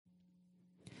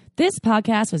This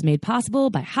podcast was made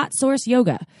possible by Hot Source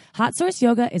Yoga. Hot Source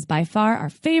Yoga is by far our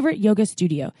favorite yoga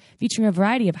studio, featuring a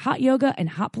variety of hot yoga and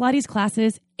hot Pilates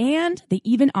classes, and they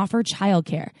even offer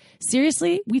childcare.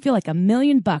 Seriously, we feel like $1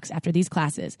 million after these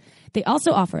classes. They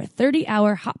also offer a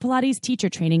 30-hour hot Pilates teacher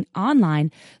training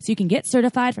online so you can get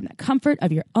certified from the comfort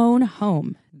of your own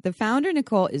home. The founder,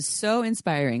 Nicole, is so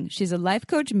inspiring. She's a life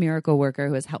coach miracle worker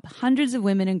who has helped hundreds of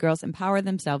women and girls empower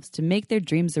themselves to make their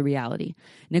dreams a reality.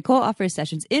 Nicole offers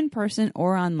sessions in person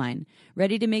or online.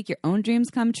 Ready to make your own dreams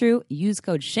come true? Use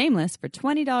code SHAMELESS for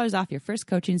 $20 off your first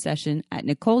coaching session at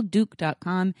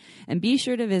NicoleDuke.com, and be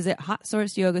sure to visit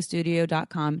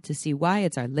HotSourceYogaStudio.com to see why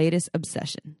it's our latest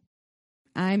obsession.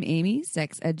 I'm Amy,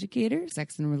 sex educator,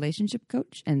 sex and relationship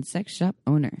coach, and sex shop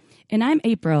owner. And I'm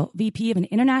April, VP of an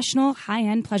international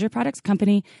high-end pleasure products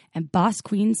company and boss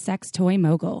queen sex toy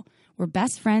mogul. We're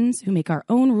best friends who make our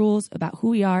own rules about who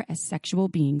we are as sexual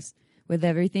beings. With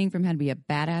everything from how to be a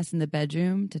badass in the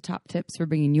bedroom to top tips for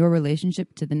bringing your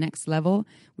relationship to the next level,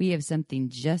 we have something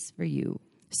just for you.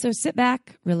 So sit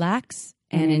back, relax,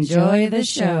 and enjoy the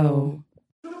show.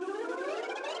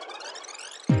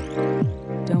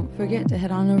 Don't forget to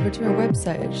head on over to our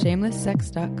website at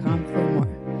shamelesssex.com for more.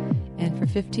 And for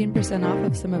 15% off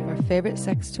of some of our favorite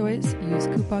sex toys, use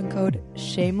coupon code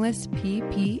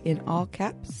SHAMELESSPP in all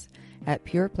caps at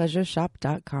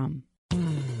purepleasureshop.com.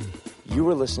 You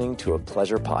are listening to a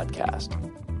pleasure podcast.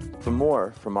 For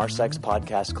more from our sex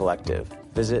podcast collective,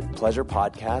 visit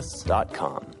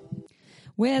pleasurepodcasts.com.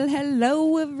 Well,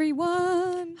 hello,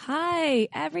 everyone. Hi,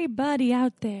 everybody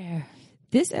out there.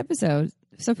 This episode...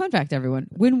 So fun fact, everyone,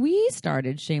 when we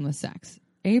started Shameless Sex,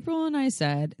 April and I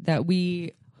said that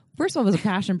first of all, it was a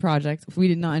passion project. We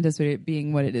did not anticipate it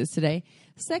being what it is today.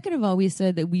 Second of all, we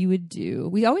said that we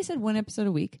always said one episode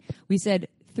a week. We said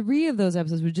 3 of those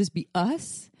episodes would just be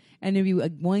us, and it'd be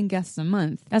like one guest a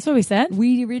month. That's what we said?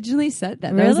 We originally said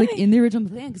that. Really? That was like in the original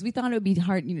plan, because we thought it would be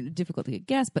hard, difficult to get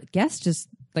guests, but guests just,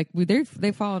 like,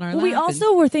 they fall in our lap. We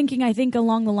also were thinking, I think,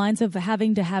 along the lines of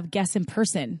having to have guests in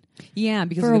person. Yeah,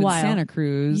 because for we a were while. in Santa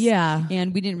Cruz. Yeah.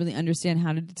 And we didn't really understand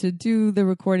how to do the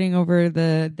recording over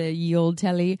the ye old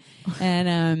telly.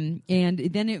 And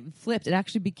then it flipped. It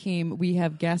actually became, we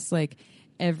have guests like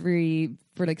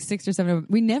for like 6 or 7 of them.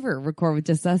 We never record with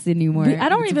just us anymore. I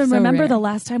don't even remember the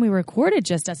last time we recorded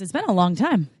just us. It's been a long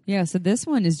time. Yeah, so this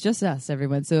one is just us,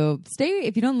 everyone. So stay,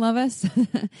 if you don't love us,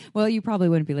 well, you probably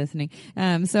wouldn't be listening.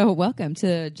 So welcome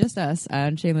to Just Us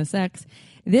on Shameless Sex.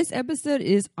 This episode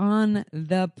is on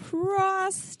the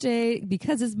prostate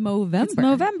because it's Movember. It's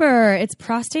Movember. It's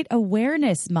Prostate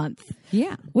Awareness Month.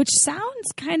 Yeah. Which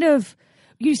sounds kind of...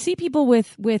 You see people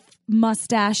with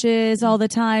mustaches all the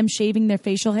time, shaving their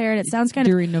facial hair, and it sounds kind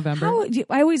during November.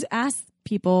 I always ask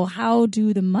people, how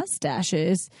do the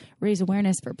mustaches raise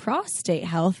awareness for prostate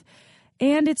health?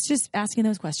 And it's just asking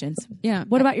those questions. Yeah.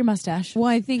 What about your mustache? Well,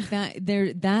 I think that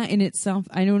that in itself,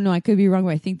 I don't know, I could be wrong, but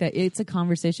I think that it's a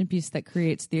conversation piece that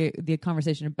creates the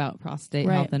conversation about prostate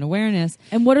health and awareness.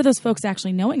 And what are those folks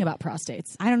actually knowing about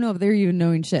prostates? I don't know if they're even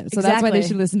knowing shit. So exactly. That's why they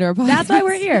should listen to our podcast. That's why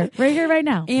we're here. We're here right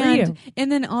now. And, for you.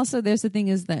 And then also there's the thing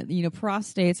is that,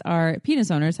 prostates are,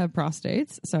 penis owners have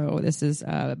prostates. So this is,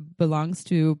 belongs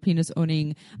to penis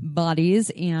owning bodies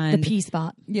and the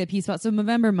P-spot. Yeah, P-spot. So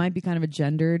Movember might be kind of a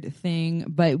gendered thing,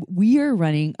 but we are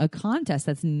running a contest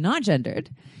that's not gendered.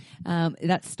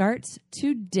 That starts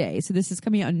today. So this is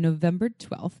coming out on November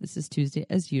 12th. This is Tuesday,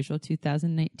 as usual,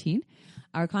 2019.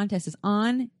 Our contest is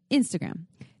on Instagram.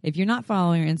 If you're not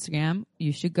following our Instagram,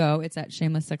 you should go. It's at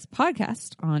Shameless Sex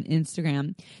Podcast on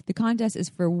Instagram. The contest is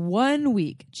for 1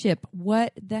 week. Chip,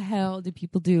 what the hell do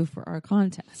people do for our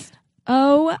contest?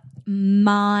 Oh,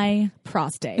 my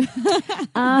prostate.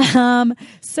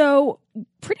 So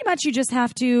pretty much you just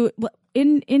have to,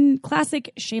 in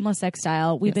classic Shameless Sex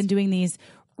style, we've been doing these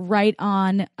right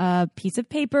on a piece of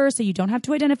paper, so you don't have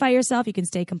to identify yourself. You can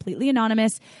stay completely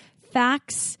anonymous.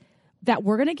 Facts that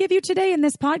we're going to give you today in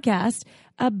this podcast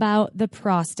about the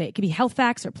prostate. It could be health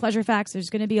facts or pleasure facts. There's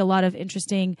going to be a lot of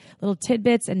interesting little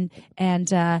tidbits and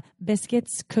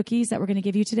biscuits, cookies that we're going to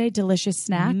give you today. Delicious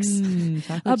snacks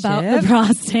about the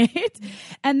prostate.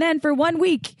 And then for 1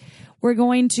 week, we're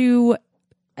going to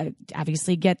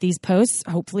obviously get these posts,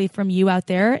 hopefully from you out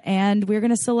there, and we're going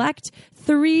to select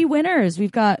 3 winners.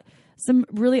 We've got some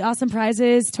really awesome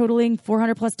prizes totaling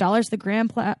 $400+ the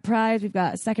grand prize. We've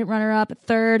got a second runner up, a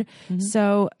third. Mm-hmm.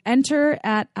 So enter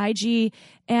at IG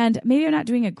And maybe I'm not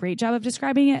doing a great job of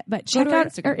describing it, but check to our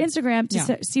out our Instagram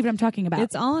to see what I'm talking about.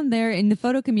 It's all in there, and the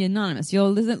photo can be anonymous.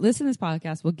 You'll listen to this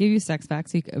podcast. We'll give you sex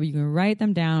facts. You can write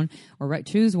them down or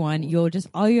choose one.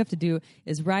 All you have to do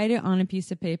is write it on a piece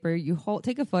of paper. You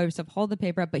take a photo of yourself, hold the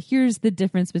paper up. But here's the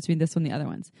difference between this one and the other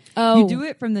ones. You do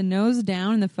it from the nose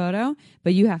down in the photo,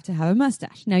 but you have to have a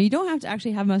mustache. Now, you don't have to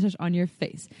actually have a mustache on your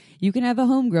face. You can have a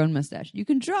homegrown mustache. You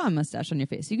can draw a mustache on your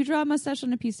face. You can draw a mustache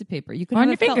on a piece of paper. You can have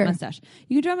a felt mustache.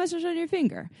 You can draw a mustache on your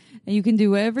finger. And you can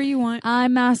do whatever you want. I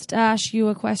must ask you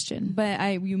a question. But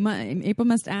April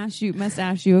must ask you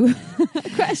a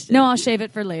question. No, I'll shave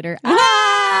it for later.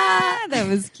 That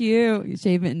was cute. You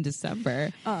shave it in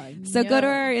December. So go to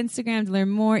our Instagram to learn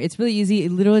more. It's really easy.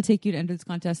 It literally take you to enter this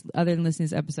contest other than listening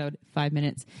to this episode, 5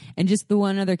 minutes. And just the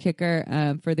one other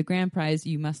kicker, for the grand prize,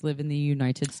 you must live in the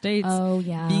United States. Oh,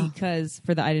 yeah. Because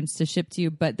for the items to ship to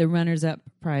you, but the runners-up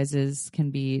prizes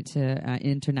can be to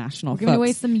international folks. We're giving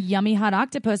away some yummy hot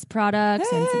octopus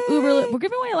products and some Uber. We're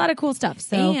giving away a lot of cool stuff.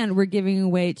 And we're giving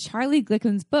away Charlie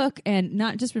Glickman's book, and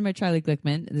not just written by Charlie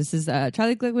Glickman. This is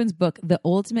Charlie Glickman's book, The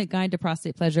Ultimate Guide to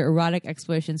Prostate Pleasure, Erotic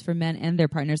Explorations for Men and Their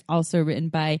Partners, also written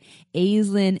by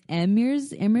Aislinn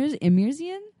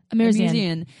Emirzian.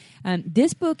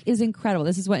 This book is incredible.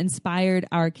 This is what inspired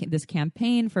this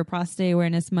campaign for Prostate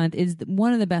Awareness Month. Is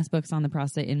one of the best books on the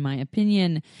prostate, in my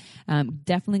opinion.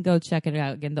 Definitely go check it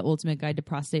out. Again, The Ultimate Guide to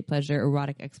Prostate Pleasure,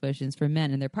 Erotic Explorations for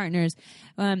Men and Their Partners.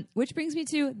 Which brings me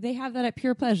to, they have that at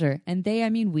Pure Pleasure. And I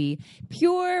mean we.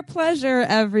 Pure Pleasure,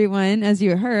 everyone. As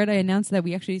you heard, I announced that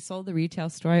we actually sold the retail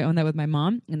store. I own that with my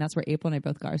mom. And that's where April and I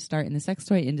both got our start in the sex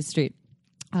toy industry.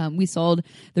 We sold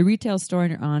the retail store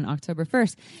on October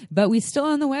 1st, but we still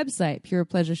own the website,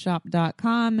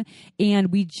 purepleasureshop.com,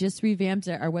 and we just revamped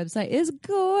it. Our website is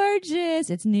gorgeous.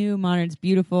 It's new, modern, it's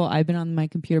beautiful. I've been on my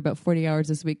computer about 40 hours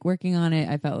this week working on it.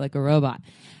 I felt like a robot.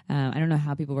 I don't know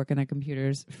how people work on their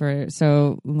computers for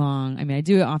so long. I mean, I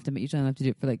do it often, but usually I have to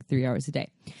do it for like 3 hours a day.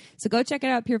 So go check it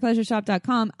out,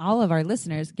 purepleasureshop.com. All of our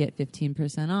listeners get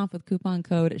 15% off with coupon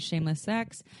code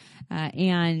SHAMELESSSEX.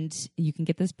 And you can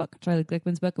get this book, Charlie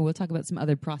Glickman's book, and we'll talk about some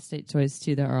other prostate toys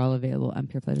too that are all available on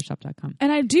purepleasureshop.com.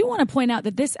 And I do want to point out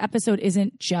that this episode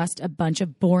isn't just a bunch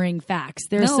of boring facts.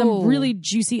 There's some really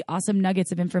juicy, awesome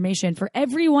nuggets of information for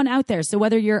everyone out there. So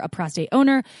whether you're a prostate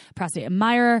owner, prostate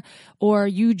admirer, or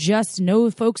you just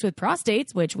know folks with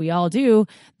prostates, which we all do,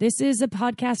 this is a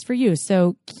podcast for you.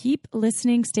 So keep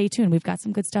listening. Stay tuned. We've got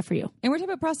some good stuff for you. And we're talking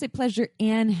about prostate pleasure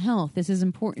and health. This is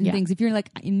important things. If you're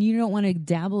like, and you don't want to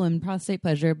dabble in prostate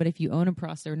pleasure, but if you own a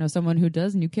prostate or know someone who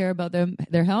does and you care about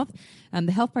their health,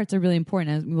 the health parts are really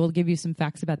important. And we'll give you some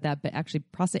facts about that. But actually,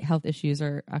 prostate health issues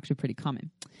are actually pretty common.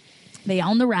 They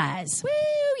on the rise. Woo,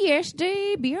 yes,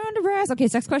 they be on the rise. Okay,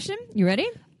 sex question. You ready?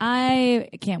 I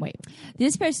can't wait.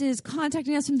 This person is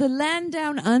contacting us from the land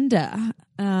down under.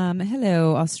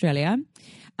 Hello, Australia.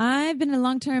 I've been in a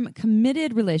long-term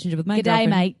committed relationship with my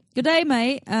girlfriend. Mate. Good day,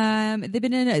 mate.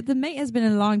 The mate has been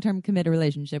in a long-term committed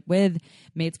relationship with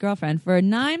mate's girlfriend for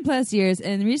 9+ years,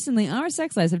 and recently our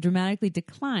sex lives have dramatically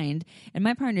declined, and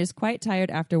my partner is quite tired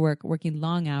after work, working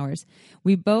long hours.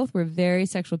 We both were very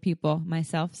sexual people.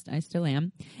 Myself, I still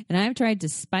am, and I've tried to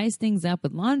spice things up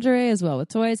with lingerie as well with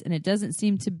toys, and it doesn't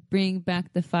seem to bring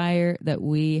back the fire that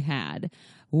we had.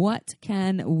 What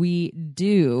can we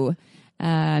do?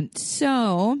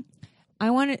 So I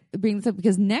want to bring this up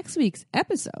because next week's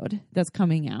episode that's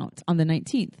coming out on the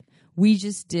 19th, we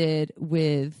just did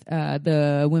with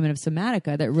the women of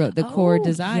Somatica that wrote the Core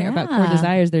Desire about Core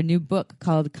Desires, their new book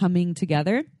called Coming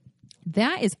Together.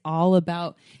 That is all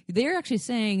about, they're actually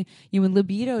saying, when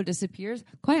libido disappears,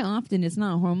 quite often it's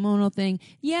not a hormonal thing.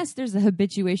 Yes, there's a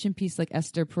habituation piece like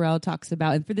Esther Perel talks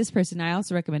about. And for this person, I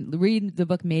also recommend read the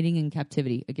book Mating in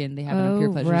Captivity. Again, they have it on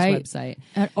Pure Pleasure's website.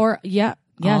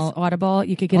 Yes, Audible.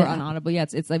 You could get it on Audible. Yeah,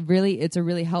 it's a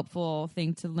really helpful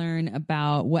thing to learn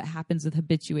about what happens with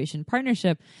habituation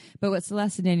partnership. But what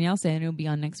Celeste and Danielle say, and it'll be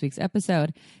on next week's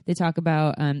episode, they talk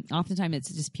about oftentimes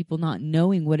it's just people not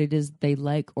knowing what it is they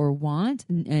like or want,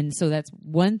 and so that's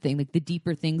one thing, like the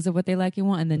deeper things of what they like and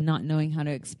want, and then not knowing how to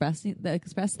express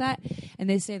that. And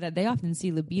they say that they often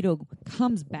see libido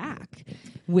comes back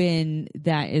when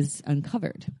that is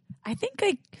uncovered. I think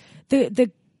like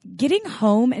the getting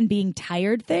home and being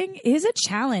tired thing is a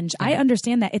challenge. Yeah. I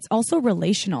understand that. It's also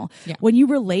relational. Yeah. When you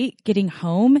relate getting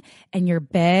home and your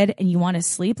bed and you want to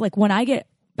sleep, like when I get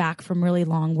back from really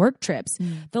long work trips,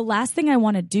 the last thing I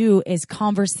want to do is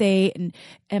conversate and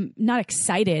am not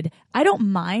excited. I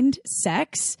don't mind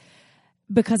sex,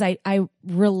 because I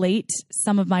relate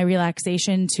some of my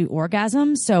relaxation to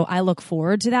orgasm. So I look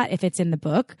forward to that if it's in the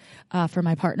book for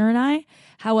my partner and I.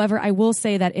 However, I will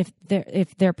say that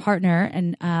if their partner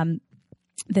and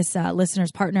this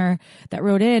listener's partner that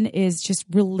wrote in is just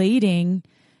relating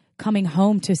coming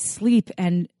home to sleep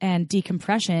and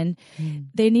decompression,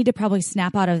 they need to probably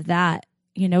snap out of that.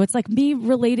 You know, it's like me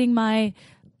relating my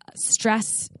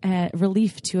stress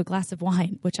relief to a glass of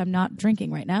wine, which I'm not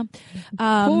drinking right now.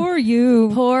 Poor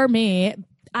you. Poor me.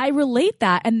 I relate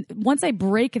that. And once I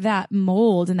break that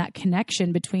mold and that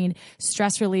connection between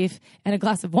stress relief and a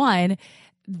glass of wine,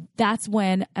 that's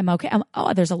when I'm okay.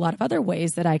 There's a lot of other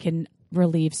ways that I can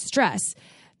relieve stress.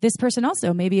 This person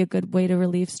also, maybe a good way to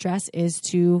relieve stress is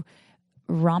to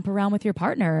romp around with your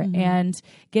partner and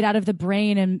get out of the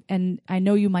brain. And I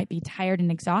know you might be tired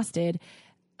and exhausted,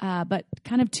 but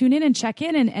kind of tune in and check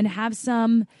in and have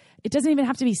some, it doesn't even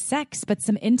have to be sex, but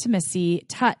some intimacy,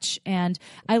 touch. And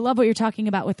I love what you're talking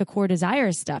about with the core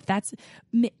desires stuff. That's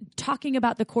talking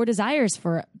about the core desires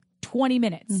for 20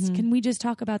 minutes. Can we just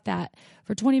talk about that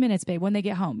for 20 minutes, babe, when they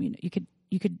get home? You know,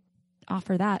 you could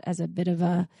offer that as a bit of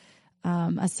a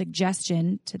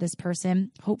suggestion to this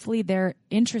person. Hopefully they're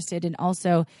interested in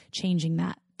also changing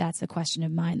that. That's a question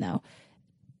of mine, though.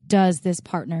 Does this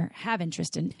partner have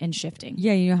interest in shifting?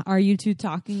 Yeah, are you two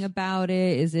talking about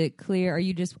it? Is it clear? Are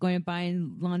you just going to buy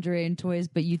lingerie and toys,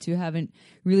 but you two haven't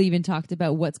really even talked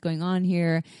about what's going on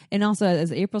here? And also,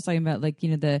 as April's talking about, like,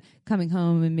 you know, the coming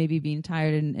home and maybe being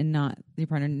tired and not your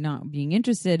partner not being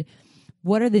interested.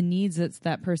 What are the needs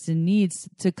that person needs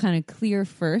to kind of clear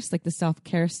first, like the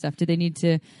self-care stuff? Do they need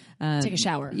to take a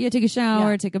shower? Yeah, take a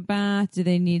shower, take a bath. Do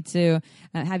they need to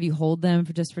have you hold them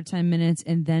for 10 minutes,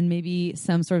 and then maybe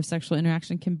some sort of sexual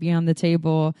interaction can be on the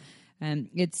table?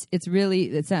 And it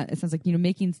sounds like, you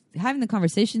know, having the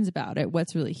conversations about it.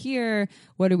 What's really here?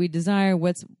 What do we desire?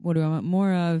 What do I want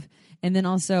more of? And then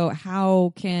also,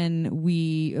 what do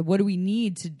we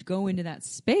need to go into that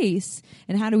space,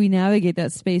 and how do we navigate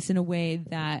that space in a way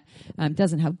that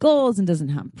doesn't have goals and doesn't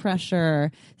have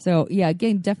pressure? So yeah,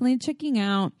 again, definitely checking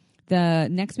out the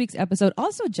next week's episode.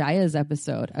 Also Jaya's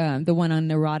episode, the one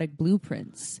on erotic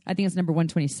blueprints. I think it's number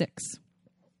 126.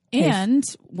 And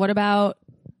what about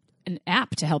an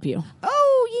app to help you?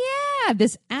 Oh yeah,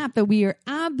 this app that we are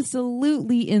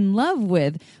absolutely in love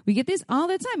with. We get these all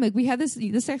the time. Like, we have this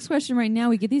sex question right now.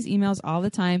 We get these emails all the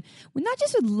time. Not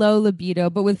just with low libido,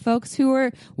 but with folks who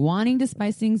are wanting to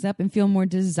spice things up and feel more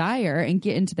desire and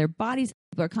get into their bodies.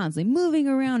 People are constantly moving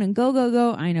around and go, go,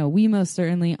 go. I know we most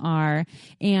certainly are.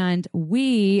 And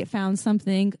we found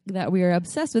something that we are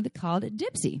obsessed with called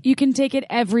Dipsea. You can take it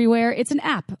everywhere. It's an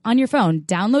app on your phone.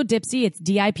 Download Dipsea. It's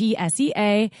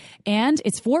Dipsea. And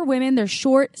it's for women. They're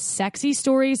short, sexy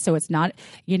stories. So it's not,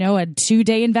 you know, a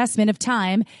 2-day investment of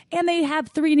time. And they have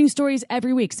 3 new stories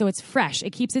every week. So it's fresh. It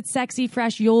keeps it sexy,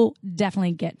 fresh. You'll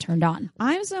definitely get turned on.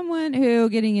 I'm someone who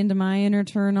getting into my inner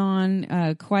turn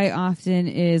on quite often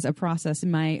is a process.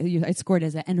 I scored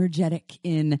as an energetic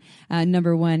in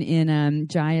number 1 in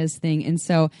Jaya's thing. And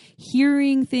so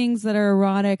hearing things that are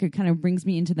erotic, it kind of brings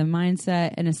me into the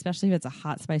mindset, and especially if it's a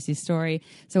hot, spicy story.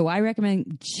 So I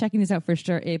recommend checking this out for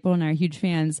sure. April and I are huge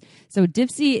fans. So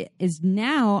Dipsea is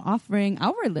now offering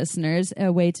our listeners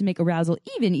a way to make arousal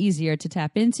even easier to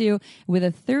tap into with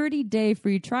a 30-day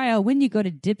free trial when you go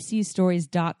to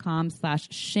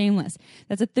dipseastories.com/shameless.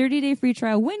 That's a 30-day free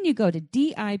trial when you go to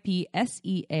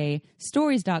DIPSEA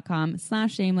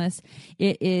stories.com/shameless.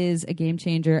 It is a game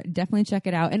changer. Definitely check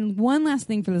it out. And one last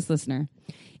thing for this listener.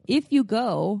 If you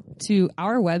go to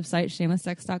our website,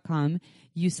 shamelesssex.com,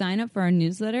 you sign up for our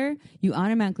newsletter, you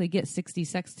automatically get 60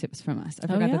 sex tips from us. I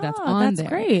forgot that's on there. That's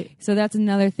great. So that's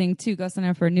another thing too. Go sign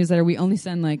up for a newsletter. We only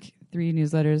send like 3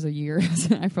 newsletters a year.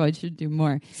 So I probably should do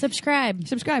more. Subscribe.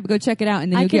 Go check it out.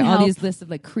 And then you'll get all these lists of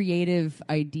like creative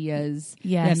ideas.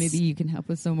 Yes. Yeah, maybe you can help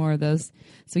with some more of those.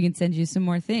 So we can send you some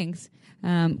more things.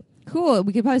 Cool.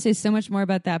 We could probably say so much more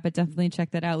about that, but definitely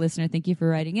check that out, listener. Thank you for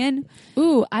writing in.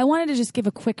 Ooh, I wanted to just give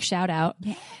a quick shout out.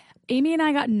 Yeah. Amy and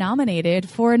I got nominated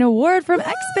for an award from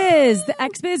XBiz. The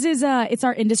XBiz is it's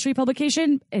our industry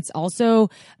publication. It's also,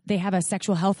 they have a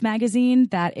sexual health magazine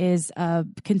that is a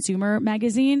consumer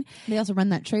magazine. They also run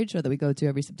that trade show that we go to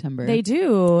every September. They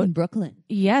do. In Brooklyn.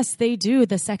 Yes, they do.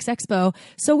 The Sex Expo.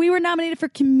 So we were nominated for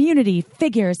Community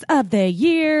Figures of the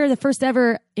Year, the first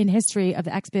ever in history of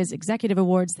the XBiz Executive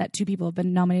Awards that 2 people have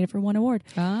been nominated for 1 award.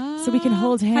 So we can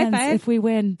hold hands if we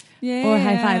win. Yeah. Or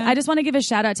high five. I just want to give a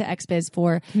shout out to XBiz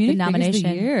for the nomination.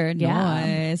 Of the year.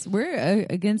 Nice. We're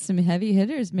against some heavy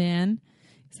hitters, man.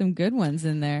 Some good ones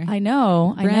in there. I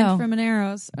know. Brent from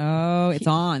Aneros. Oh, it's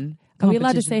on. Are we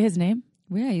allowed to say his name?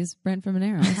 Well, yeah, he's Brent from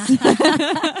Moneros.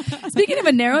 Speaking of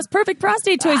Moneros, perfect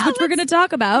prostate toys, which we're going to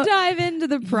talk about. Dive into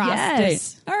the prostate.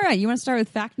 Yes. All right, you want to start with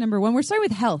fact number 1? We're starting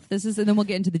with health. And then we'll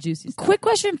get into the juicy stuff. Quick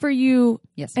question for you.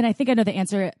 Yes. And I think I know the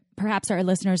answer. Perhaps our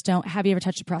listeners don't. Have you ever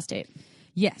touched a prostate?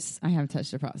 Yes, I have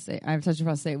touched a prostate. I've touched a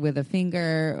prostate with a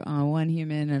finger on one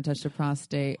human. I've touched a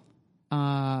prostate.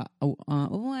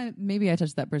 Maybe I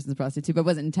touched that person's prostate too, but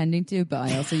wasn't intending to. But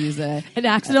I also use an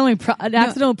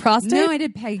accidental prostate. No, I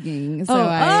did pegging, so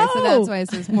that's why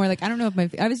it's more like I don't know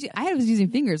if I was using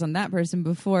fingers on that person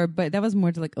before, but that was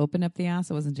more to like open up the ass.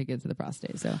 It wasn't to get to the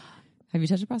prostate. So, have you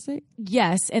touched a prostate?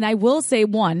 Yes, and I will say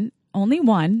only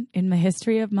one in the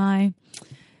history of my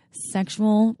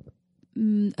sexual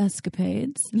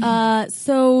escapades.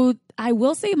 So I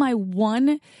will say my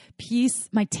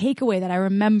takeaway that I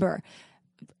remember,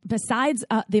 besides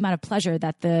the amount of pleasure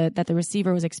that the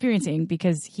receiver was experiencing,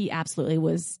 because he absolutely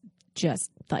was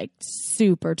just like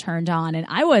super turned on, and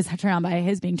I was turned on by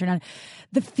his being turned on.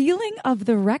 The feeling of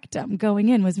the rectum going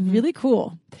in was really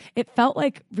cool. It felt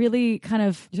like really kind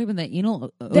of... You're talking about the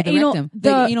anal... The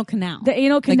anal canal. The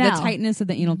anal canal. Like the tightness of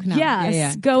the anal canal. Yes,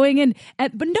 yeah. Going in.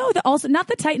 But no, also not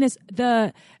the tightness,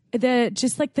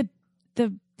 just like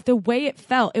the way it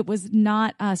felt. It was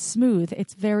not smooth.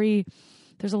 It's very...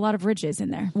 There's a lot of ridges in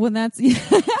there. Well, that's...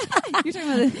 You're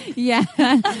talking about yeah.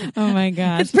 Oh, my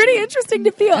gosh. It's pretty interesting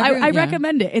to feel. I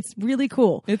recommend it. It's really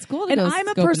cool. It's cool to and go I'm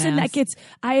a person that gets...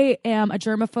 I am a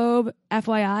germaphobe,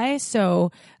 FYI.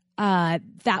 So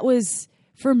that was,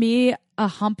 for me, a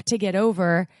hump to get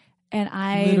over. And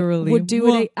I would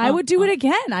do it. I would do it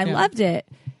again. I loved it.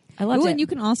 I loved it. And you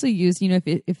can also use,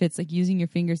 if it's like using your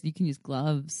fingers, you can use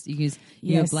gloves. You can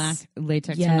use black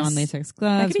latex or non-latex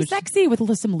gloves. That could be sexy with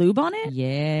some lube on it.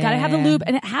 Yeah. Gotta have the lube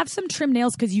and have some trim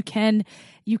nails, because you could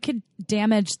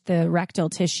damage the rectal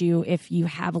tissue if you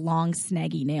have long,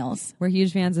 snaggy nails. We're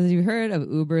huge fans, as you heard, of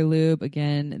Uber Lube.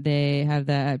 Again, they have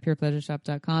that at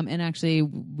purepleasureshop.com. And actually,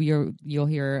 you'll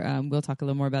hear, we'll talk a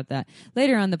little more about that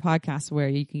later on the podcast, where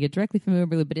you can get directly from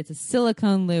Uber Lube, but it's a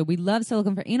silicone lube. We love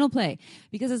silicone for anal play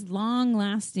because it's long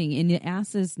lasting and the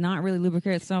ass is not really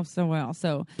lubricate itself so well.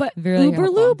 But Uber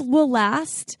Lube will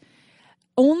last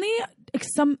only...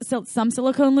 Some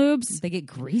silicone lubes, they get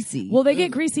greasy. Well, they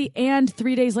get greasy, and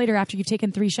 3 days later, after you've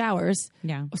taken 3 showers,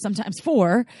 sometimes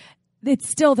 4, it's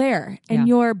still there, and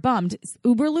you're bummed.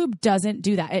 Uber Lube doesn't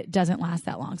do that; it doesn't last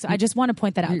that long. So I just want to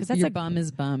point that out, because that's your bum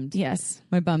is bummed. Yes,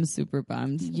 my bum's super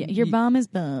bummed. Yeah, your bum is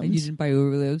bummed. You didn't buy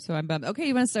Uber Lube, so I'm bummed. Okay,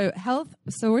 you want to start health?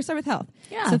 So we're start with health.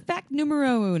 Yeah. So fact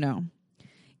numero uno: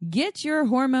 get your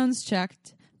hormones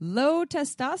checked. Low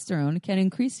testosterone can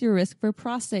increase your risk for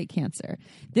prostate cancer.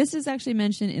 This is actually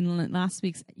mentioned in last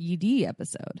week's ED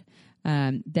episode.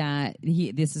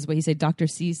 This is what he said. Dr.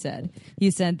 C said.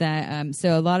 He said that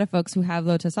so a lot of folks who have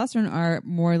low testosterone are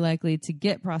more likely to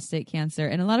get prostate cancer,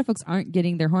 and a lot of folks aren't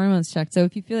getting their hormones checked. So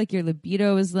if you feel like your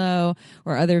libido is low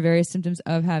or other various symptoms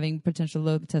of having potential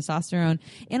low testosterone,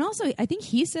 and also I think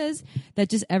he says that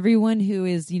just everyone who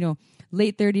is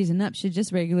late 30s and up should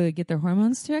just regularly get their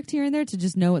hormones checked here and there to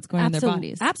just know what's going on in their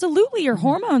bodies. Absolutely. Your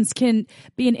hormones can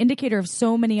be an indicator of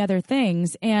so many other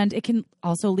things, and it can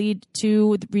also lead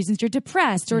to the reasons you're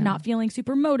depressed or not feeling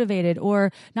super motivated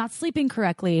or not sleeping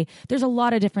correctly. There's a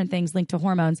lot of different things linked to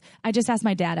hormones. I just asked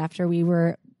my dad after we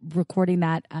were recording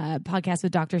that podcast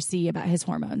with Dr. C about his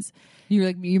hormones.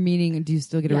 You're meaning, do you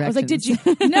still get erections? I was like, did you?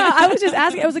 No, I was just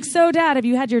asking. I was like, so Dad, have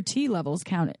you had your T levels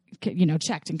counted?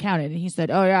 Checked and counted? And he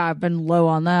said, oh yeah, I've been low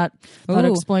on that. That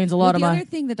explains a lot of my... The other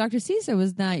thing that Dr. C said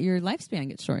was that your lifespan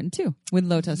gets shortened too with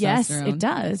low testosterone. Yes, it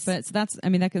does. But so that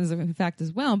is a fact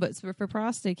as well. But for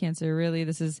prostate cancer, really,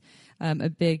 this is a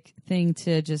big thing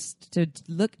to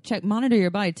monitor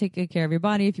your body, take good care of your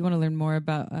body. If you want to learn more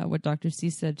about what Dr.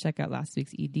 C said, check out last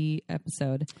week's ED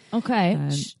episode. Okay.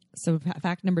 So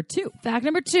fact number 2. Fact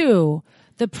number 2,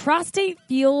 the prostate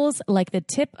feels like the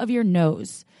tip of your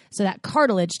nose. So that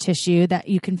cartilage tissue that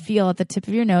you can feel at the tip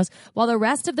of your nose, while the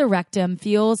rest of the rectum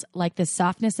feels like the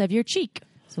softness of your cheek.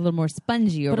 It's a little more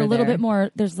spongy over there. But a little bit more,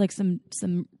 there's like some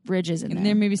ridges in there. And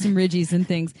there may be some ridges and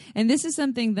things. And this is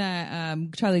something that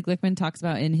Charlie Glickman talks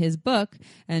about in his book,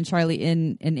 and Charlie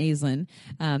in Aislinn,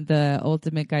 The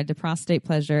Ultimate Guide to Prostate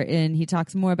Pleasure. And he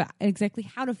talks more about exactly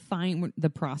how to find the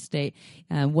prostate,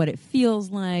 what it feels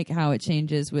like, how it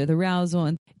changes with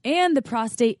arousal. And the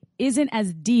prostate isn't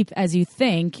as deep as you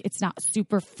think. It's not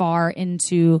super far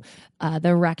into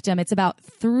the rectum. It's about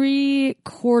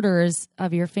 3/4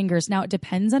 of your fingers. Now, it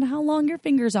depends on how long your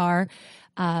fingers are.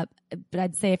 But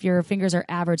I'd say if your fingers are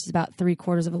average, it's about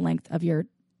 3/4 of the length of your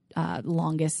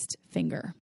longest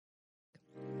finger.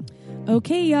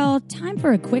 Okay, y'all, time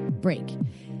for a quick break.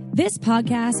 This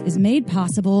podcast is made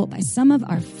possible by some of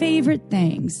our favorite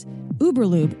things.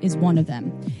 Uberlube is one of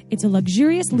them. It's a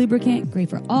luxurious lubricant great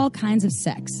for all kinds of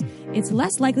sex. It's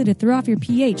less likely to throw off your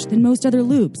pH than most other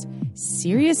lubes.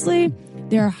 Seriously?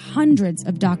 There are hundreds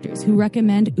of doctors who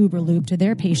recommend Uberlube to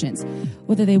their patients,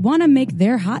 whether they want to make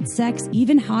their hot sex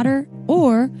even hotter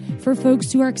or for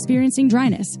folks who are experiencing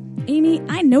dryness. Amy,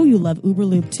 I know you love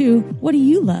Uberlube too. What do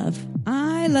you love?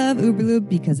 I love Uberlube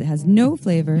because it has no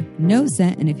flavor, no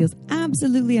scent, and it feels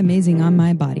absolutely amazing on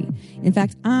my body. In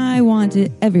fact, I want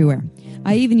it everywhere.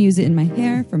 I even use it in my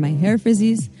hair for my hair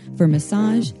frizzies, for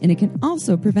massage, and it can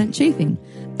also prevent chafing.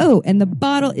 Oh, and the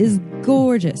bottle is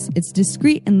gorgeous. It's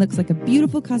discreet and looks like a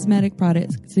beautiful cosmetic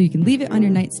product, so you can leave it on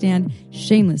your nightstand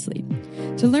shamelessly.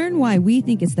 To learn why we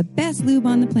think it's the best lube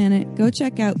on the planet, go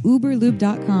check out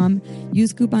uberlube.com.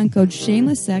 Use coupon code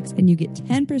SHAMELESSSEX and you get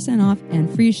 10% off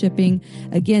and free shipping.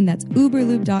 Again, that's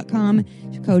uberlube.com,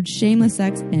 code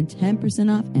SHAMELESSSEX and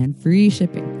 10% off and free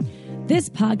shipping. This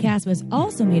podcast was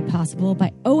also made possible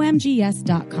by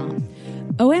OMGS.com.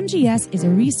 OMGS is a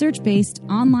research-based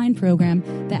online program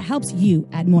that helps you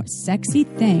add more sexy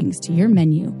things to your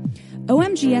menu.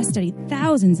 OMGS studied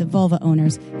thousands of vulva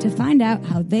owners to find out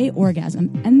how they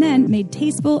orgasm and then made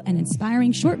tasteful and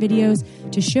inspiring short videos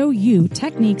to show you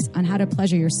techniques on how to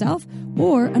pleasure yourself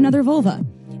or another vulva.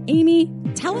 Amy,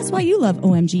 tell us why you love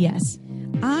OMGS.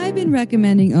 I've been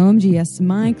recommending OMGS to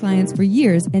my clients for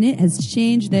years, and it has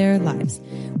changed their lives.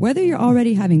 Whether you're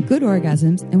already having good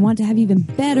orgasms and want to have even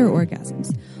better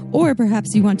orgasms, or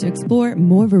perhaps you want to explore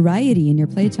more variety in your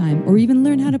playtime, or even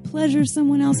learn how to pleasure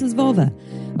someone else's vulva,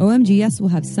 OMGS will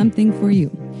have something for you.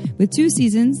 With 2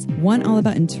 seasons, one all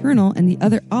about internal and the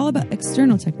other all about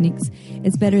external techniques,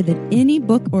 it's better than any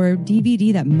book or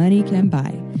DVD that money can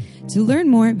buy. To learn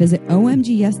more, visit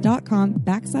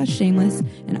omgs.com/shameless,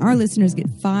 and our listeners get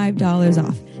 $5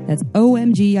 off. That's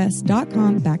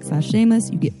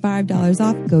omgs.com/shameless. You get $5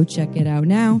 off. Go check it out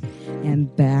now.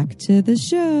 And back to the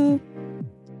show.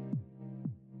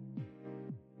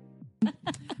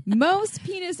 Most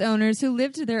penis owners who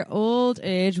live to their old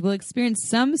age will experience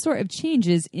some sort of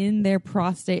changes in their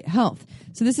prostate health.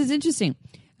 So this is interesting.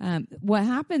 What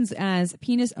happens as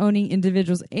penis-owning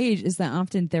individuals age is that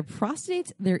often their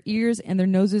prostates, their ears, and their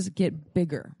noses get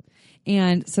bigger.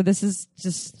 And so this is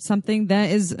just something that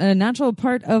is a natural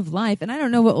part of life. And I don't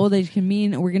know what old age can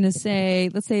mean. We're going to say,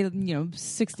 let's say,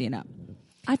 60 and up.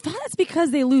 I thought that's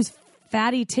because they lose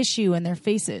fatty tissue in their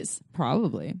faces.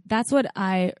 Probably. That's what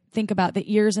I think about,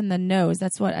 the ears and the nose.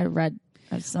 That's what I read.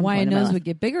 Why a nose would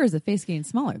get bigger, or is the face getting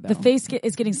smaller, though? The face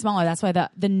is getting smaller. That's why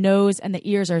the nose and the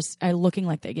ears are looking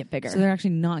like they get bigger. So they're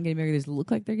actually not getting bigger. They just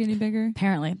look like they're getting bigger?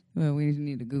 Apparently. Well, we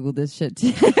need to Google this shit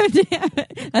too.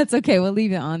 That's okay. We'll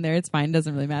leave it on there. It's fine. It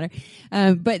doesn't really matter.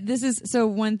 But this is, so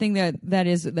one thing that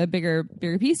is the bigger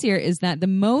piece here is that the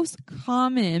most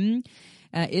common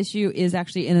issue is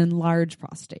actually an enlarged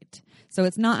prostate. So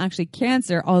it's not actually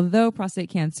cancer, although prostate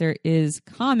cancer is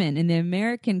common. And the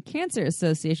American Cancer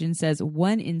Association says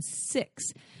 1 in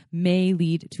 6 may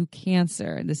lead to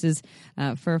cancer. And this is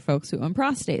for folks who own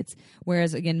prostates.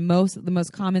 Whereas, again, the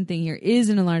most common thing here is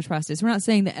an enlarged prostate. So we're not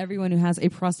saying that everyone who has a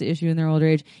prostate issue in their older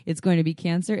age, it's going to be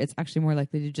cancer. It's actually more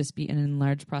likely to just be an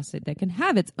enlarged prostate that can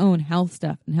have its own health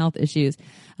stuff and health issues.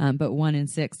 But 1 in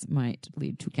 6 might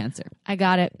lead to cancer. I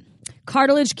got it.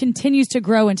 Cartilage continues to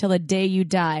grow until the day you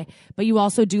die, but you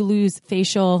also do lose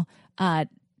facial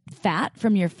fat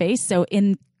from your face. So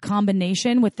in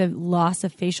combination with the loss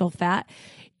of facial fat,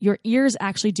 your ears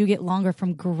actually do get longer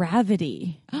from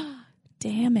gravity.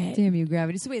 Damn it. Damn you,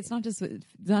 gravity. So wait, it's not just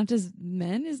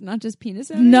men? It's not just penis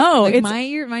owners? No. Like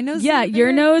my nose? Yeah,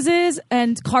 your noses,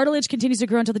 and cartilage continues to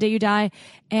grow until the day you die.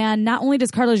 And not only does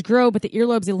cartilage grow, but the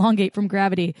earlobes elongate from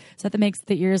gravity. So that makes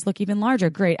the ears look even larger.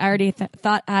 Great. I already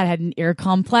thought I had an ear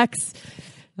complex.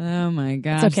 Oh my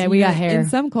gosh. It's okay, we got hair. In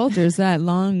some cultures, that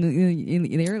long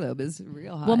earlobe is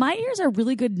real hot. Well, my ears are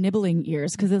really good nibbling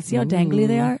ears because see how dangly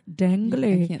they are?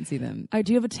 Dangly. I can't see them.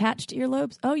 Do you have attached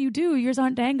earlobes? Oh, you do. Yours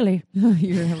aren't dangly.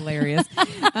 You're hilarious.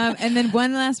 And then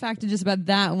one last factor just about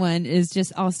that one is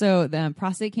just also the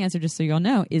prostate cancer, just so you all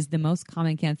know, is the most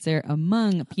common cancer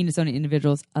among penis-owning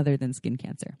individuals other than skin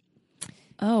cancer.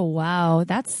 Oh, wow.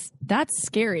 That's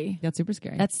scary. That's super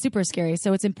scary. That's super scary.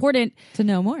 So it's important to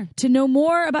know more. To know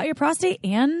more about your prostate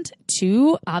and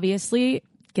to obviously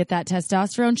get that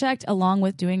testosterone checked along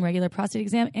with doing regular prostate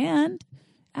exam and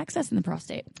accessing the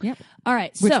prostate. Yep. All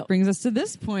right. Which brings us to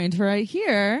this point right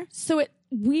here. So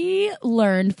we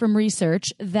learned from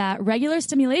research that regular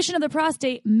stimulation of the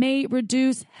prostate may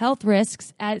reduce health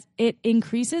risks as it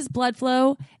increases blood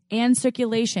flow and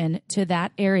circulation to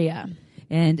that area.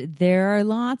 And there are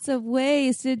lots of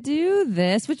ways to do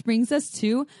this, which brings us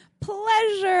to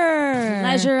pleasure.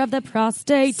 Pleasure of the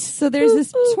prostate. So there's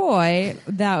this toy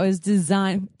that was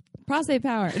designed... Prostate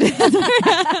powered.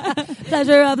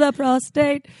 Pleasure of the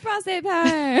prostate. Prostate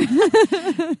power.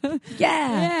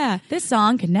 Yeah. This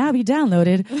song can now be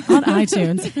downloaded on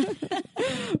iTunes.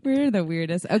 We're the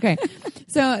weirdest. Okay.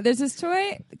 So there's this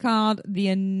toy called the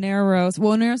Aneros.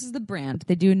 Well, Aneros is the brand.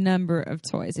 They do a number of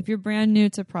toys. If you're brand new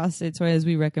to prostate toys,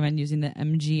 we recommend using the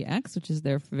MGX, which is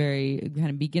their very kind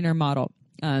of beginner model.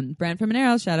 Brand from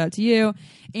Aneros, shout out to you.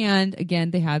 And again,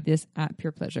 they have this at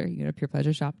Pure Pleasure. You go to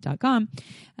purepleasureshop.com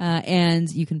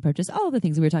and you can purchase all of the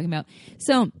things we were talking about.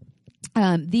 So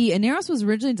the Aneros was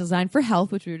originally designed for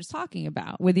health, which we were just talking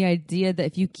about, with the idea that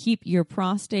if you keep your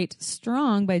prostate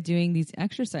strong by doing these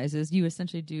exercises, you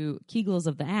essentially do Kegels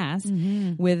of the ass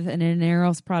with an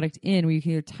Aneros product in where you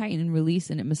can either tighten and release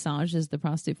and it massages the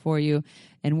prostate for you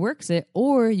and works it,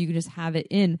 or you can just have it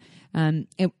in. And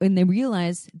they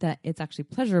realize that it's actually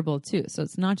pleasurable too. So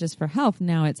it's not just for health.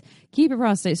 Now it's keep your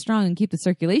prostate strong and keep the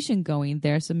circulation going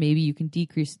there. So maybe you can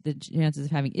decrease the chances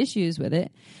of having issues with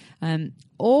it.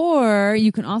 Or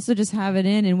you can also just have it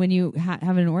in, and when you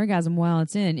have an orgasm while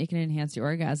it's in, it can enhance your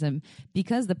orgasm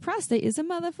because the prostate is a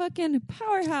motherfucking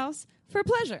powerhouse for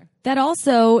pleasure. That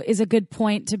also is a good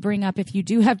point to bring up if you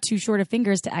do have too short of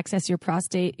fingers to access your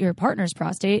prostate, your partner's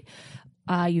prostate.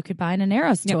 You could buy an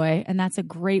Aneros toy, and that's a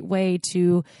great way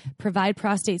to provide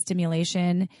prostate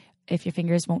stimulation if your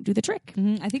fingers won't do the trick.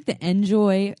 I think the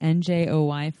Enjoy,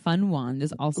 NJOY Fun Wand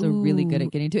is also really good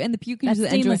at getting to it. And you can use the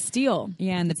stainless steel.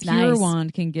 Yeah, and the Pure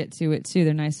Wand can get to it too.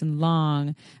 They're nice and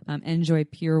long. Enjoy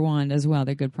Pure Wand as well.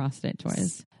 They're good prostate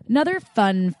toys. Another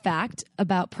fun fact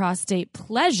about prostate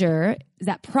pleasure is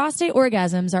that prostate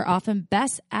orgasms are often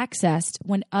best accessed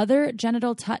when other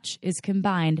genital touch is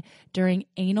combined during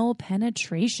anal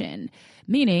penetration.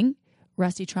 Meaning,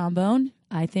 rusty trombone,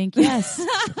 I think yes.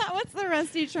 What's the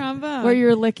rusty trombone? Where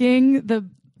you're licking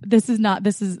this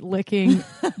is licking,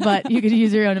 but you could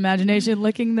use your own imagination,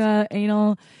 licking the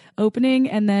anal opening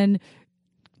and then...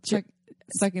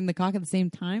 Sucking the cock at the same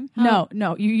time? How?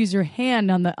 No. You use your hand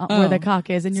on the where the cock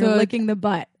is, and you're licking the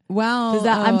butt. Wow.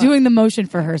 I'm doing the motion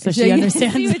for her, so she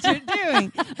understands. I see what you're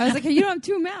doing. I was like, hey, you don't have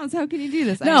two mouths. How can you do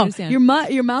this? No, I understand. your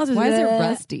mouth is... Why is it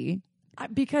rusty?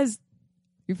 Because...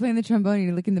 You're playing the trombone and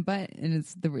you're licking the butt, and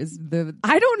it's the...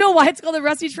 I don't know why it's called a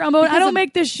rusty trombone. I don't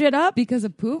make this shit up. Because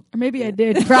of poop? Or maybe I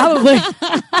did. Probably.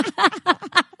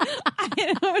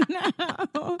 I don't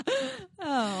know.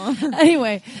 Oh.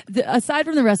 Anyway, aside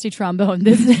from the rusty trombone,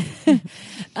 this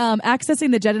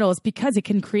accessing the genitals, because it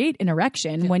can create an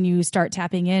erection when you start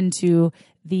tapping into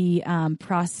the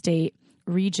prostate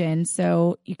region.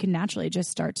 So you can naturally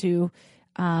just start to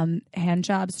hand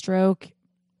job, stroke,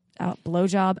 blow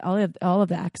job, all of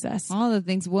the access, all the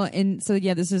things. Well, and so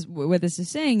this is what this is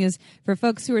saying is for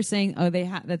folks who are saying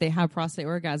that they have prostate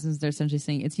orgasms, they're essentially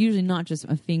saying it's usually not just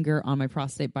a finger on my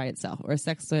prostate by itself or a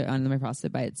sex toy on my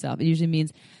prostate by itself. It usually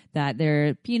means that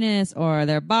their penis or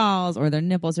their balls or their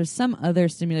nipples or some other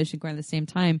stimulation going at the same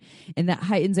time, and that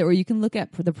heightens it. Or you can look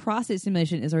at the prostate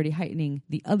stimulation is already heightening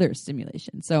the other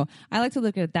stimulation. So I like to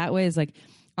look at it that way, as like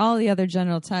all the other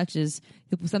genital touch is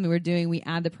something we're doing. We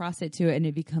add the prostate to it, and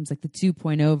it becomes like the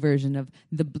 2.0 version of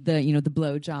the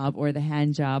blow job or the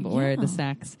hand job or the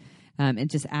sex, and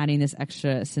just adding this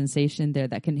extra sensation there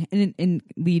that can and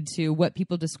lead to what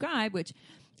people describe, which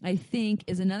I think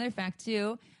is another fact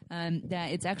too.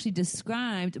 That it's actually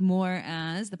described more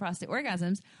as the prostate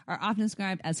orgasms are often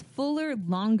described as fuller,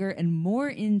 longer, and more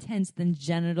intense than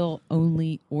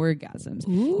genital-only orgasms.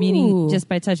 Ooh. Meaning just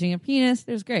by touching a penis,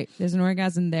 there's an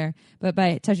orgasm there. But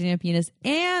by touching a penis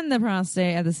and the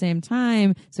prostate at the same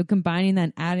time, so combining that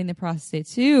and adding the prostate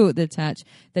to the touch,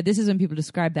 that this is when people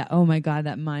describe that, oh my God,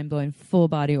 that mind-blowing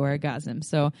full-body orgasm.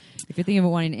 So if you're thinking of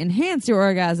wanting to enhance your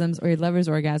orgasms or your lover's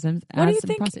orgasms, what do you some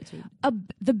think prostate to it.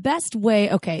 The best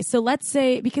way, okay, so let's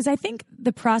say, because I think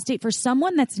the prostate, for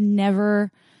someone that's never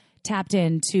tapped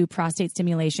into prostate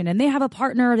stimulation and they have a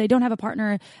partner or they don't have a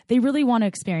partner, they really want to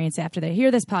experience it after they hear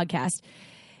this podcast.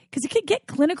 Because it could get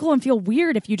clinical and feel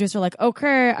weird if you just are like,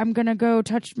 okay, I'm going to go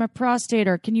touch my prostate,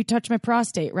 or can you touch my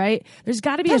prostate, right? There's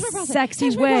got to be a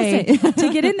sexy way to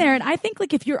get in there. And I think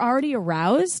like if you're already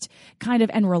aroused kind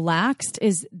of and relaxed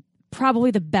is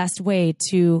probably the best way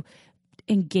to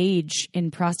engage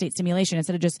in prostate stimulation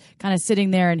instead of just kind of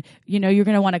sitting there and, you're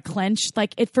going to want to clench.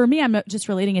 Like for me, I'm just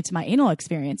relating it to my anal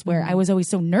experience where I was always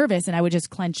so nervous and I would just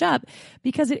clench up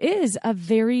because it is a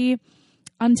very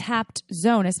untapped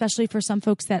zone, especially for some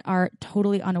folks that are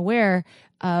totally unaware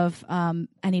of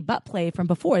any butt play from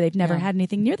before. They've never had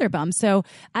anything near their bum. So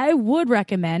I would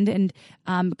recommend, and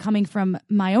coming from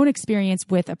my own experience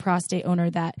with a prostate owner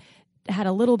that had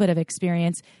a little bit of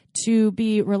experience, to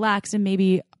be relaxed and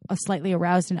maybe slightly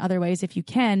aroused in other ways if you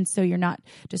can, so you're not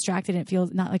distracted and it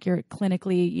feels not like you're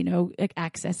clinically,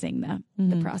 accessing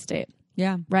the prostate.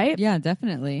 Yeah. Right? Yeah,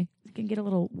 definitely. It can get a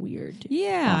little weird.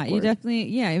 Yeah, awkward. you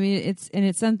definitely, I mean,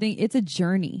 it's a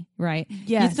journey, right?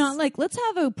 Yes. It's not like, let's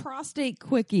have a prostate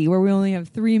quickie where we only have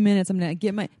 3 minutes. I'm going to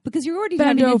get because you're already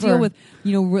Bend having over. to deal with,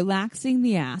 relaxing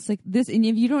the ass like this. And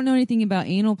if you don't know anything about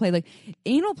anal play, like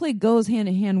anal play goes hand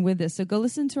in hand with this. So go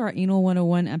listen to our Anal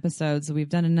 101 episodes. We've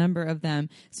done a number of them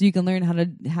so you can learn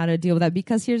how to deal with that.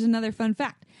 Because here's another fun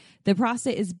fact. The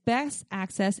prostate is best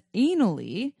accessed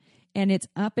anally, and it's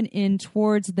up and in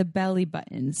towards the belly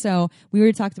button. So we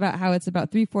already talked about how it's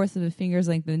about 3/4 of a finger's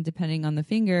length, and depending on the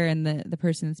finger and the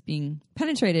person that's being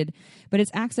penetrated, but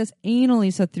it's accessed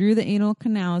anally. So through the anal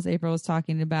canal, as April was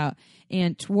talking about,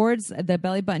 and towards the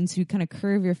belly button. So you kind of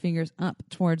curve your fingers up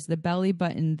towards the belly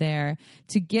button there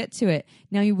to get to it.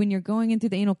 Now, when you're going in through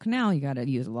the anal canal, you got to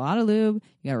use a lot of lube.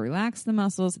 You got to relax the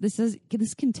muscles. This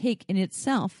can take in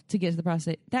itself to get to the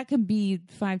prostate. That could be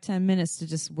 5-10 minutes to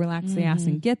just relax the ass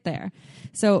and get there.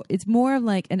 So it's more of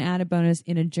like an added bonus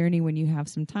in a journey when you have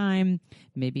some time,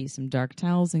 maybe some dark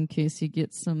towels in case you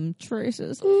get some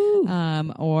traces,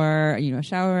 or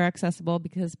shower accessible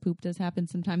because poop does happen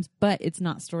sometimes, but it's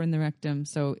not stored in the rectum.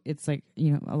 So it's like,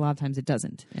 a lot of times it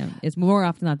doesn't. It's more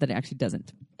often not that it actually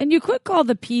doesn't. And you could call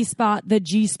the P spot the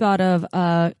G spot of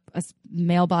a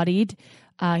male-bodied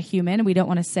human. We don't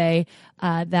want to say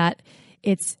that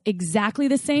it's exactly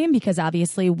the same because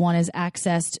obviously one is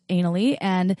accessed anally,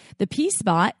 and the P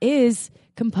spot is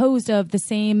composed of the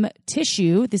same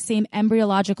tissue, the same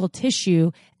embryological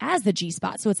tissue as the G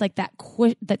spot. So it's like that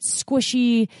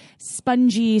squishy,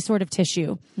 spongy sort of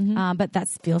tissue. But that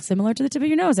feels similar to the tip of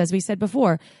your nose, as we said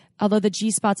before. Although the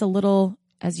G spot's a little,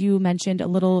 as you mentioned, a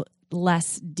little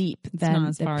less deep than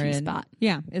the P spot.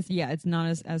 It's not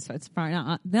as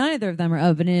far. Neither of them are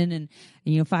up and in,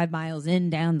 and 5 miles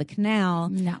down the canal.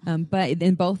 No, but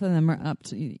then both of them are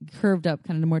curved up,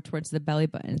 kind of more towards the belly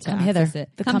button. To come hither.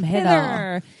 Come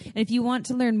hither. And if you want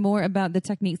to learn more about the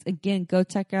techniques, again, go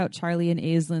check out Charlie and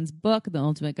Aislin's book, The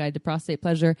Ultimate Guide to Prostate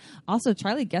Pleasure. Also,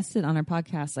 Charlie guested on our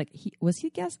podcast. Was he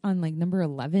guest on number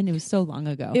 11? It was so long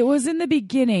ago. It was in the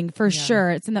beginning for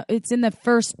sure. It's in the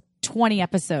first 20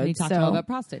 episodes. And he talked all about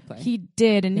prostate play. He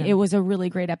did, and it was a really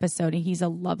great episode, and he's a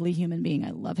lovely human being.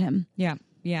 I love him.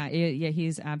 Yeah,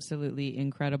 he's absolutely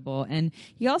incredible. And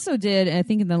he also did, I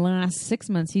think in the last 6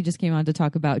 months, he just came on to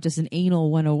talk about just an Anal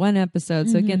 101 episode.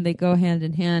 So again, they go hand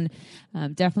in hand.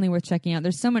 Definitely worth checking out.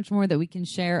 There's so much more that we can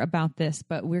share about this,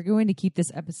 but we're going to keep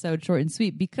this episode short and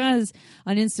sweet because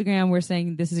on Instagram, we're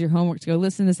saying this is your homework to go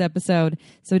listen to this episode.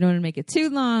 So we don't want to make it too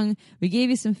long. We gave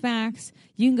you some facts.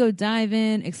 You can go dive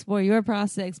in, explore your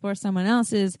prostate, explore someone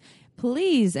else's.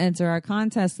 Please enter our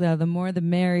contest, though. The more, the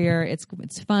merrier. It's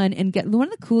fun. And one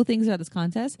of the cool things about this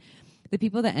contest, the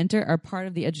people that enter are part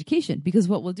of the education. Because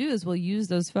what we'll do is we'll use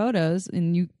those photos,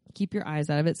 and you keep your eyes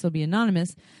out of it, so it'll be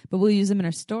anonymous. But we'll use them in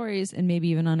our stories and maybe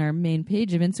even on our main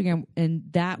page of Instagram, and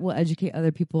that will educate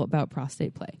other people about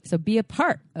prostate play. So be a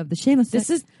part of the shameless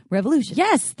sex revolution.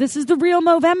 Yes, this is the real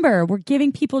Movember. We're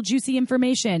giving people juicy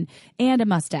information and a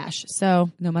mustache.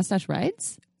 So no mustache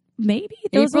rides? Maybe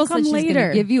those April will come said she's later.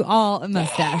 gonna give you all a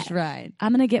mustache ride.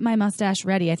 I'm gonna get my mustache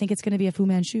ready. I think it's gonna be a Fu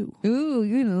Manchu. Ooh,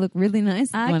 you're gonna look really nice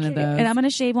with one of those. And I'm gonna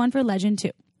shave one for Legend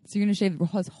too. So you're gonna shave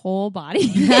his whole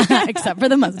body, except for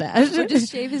the mustache. Or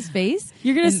just shave his face.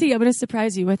 You're gonna see. I'm gonna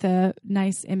surprise you with a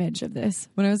nice image of this.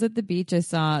 When I was at the beach, I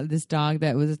saw this dog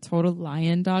that was a total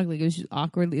lion dog. Like it was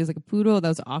awkwardly, it was like a poodle that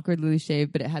was awkwardly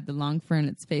shaved, but it had the long fur in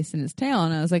its face and its tail.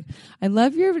 And I was like, I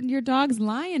love your dog's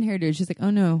lion hairdo. She's like,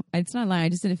 oh no, it's not a lion. I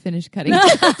just didn't finish cutting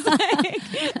it.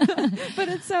 But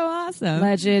it's so awesome.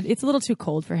 Legend. It's a little too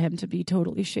cold for him to be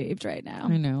totally shaved right now.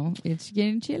 I know. It's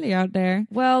getting chilly out there.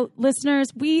 Well,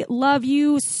 listeners, we love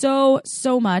you so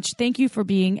much. Thank you for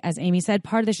being, as Amy said,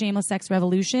 part of the Shameless Sex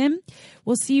Revolution.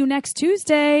 We'll see you next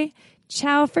Tuesday.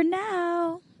 Ciao for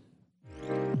now.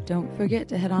 Don't forget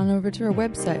to head on over to our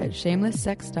website at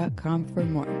shamelesssex.com for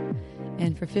more.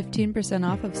 And for 15%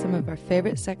 off of some of our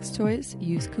favorite sex toys,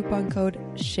 use coupon code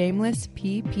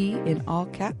SHAMELESSPP in all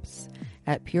caps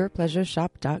at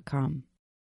purepleasureshop.com.